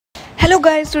Hello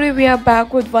guys, today we are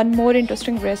back with one more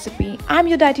interesting recipe. I'm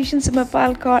your dietitian Simar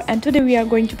Palkar and today we are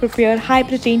going to prepare high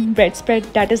protein bread spread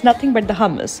that is nothing but the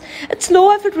hummus. It's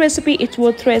low effort recipe, it's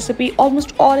worth recipe,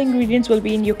 almost all ingredients will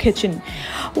be in your kitchen.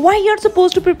 Why you're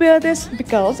supposed to prepare this?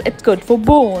 Because it's good for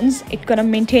bones, it's gonna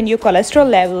maintain your cholesterol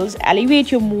levels,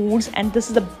 elevate your moods, and this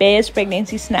is the best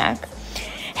pregnancy snack.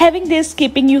 Having this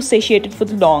keeping you satiated for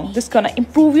the long. This gonna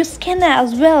improve your skin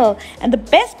as well. And the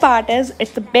best part is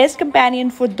it's the best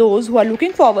companion for those who are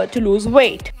looking forward to lose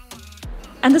weight.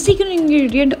 And the secret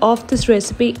ingredient of this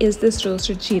recipe is this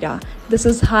roasted jeera. This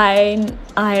is high in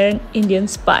iron Indian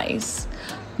spice.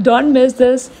 Don't miss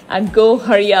this and go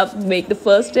hurry up, make the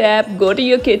first step, go to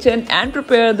your kitchen and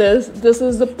prepare this. This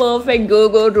is the perfect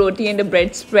go-go roti and a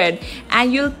bread spread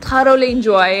and you'll thoroughly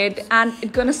enjoy it and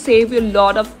it's gonna save you a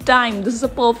lot of time. This is a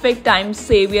perfect time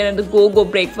savior and the go-go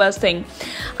breakfast thing.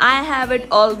 I have it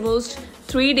almost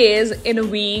 3 days in a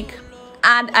week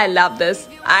and I love this.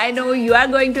 I know you are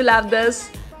going to love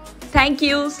this. Thank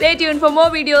you. Stay tuned for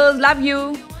more videos. Love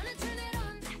you.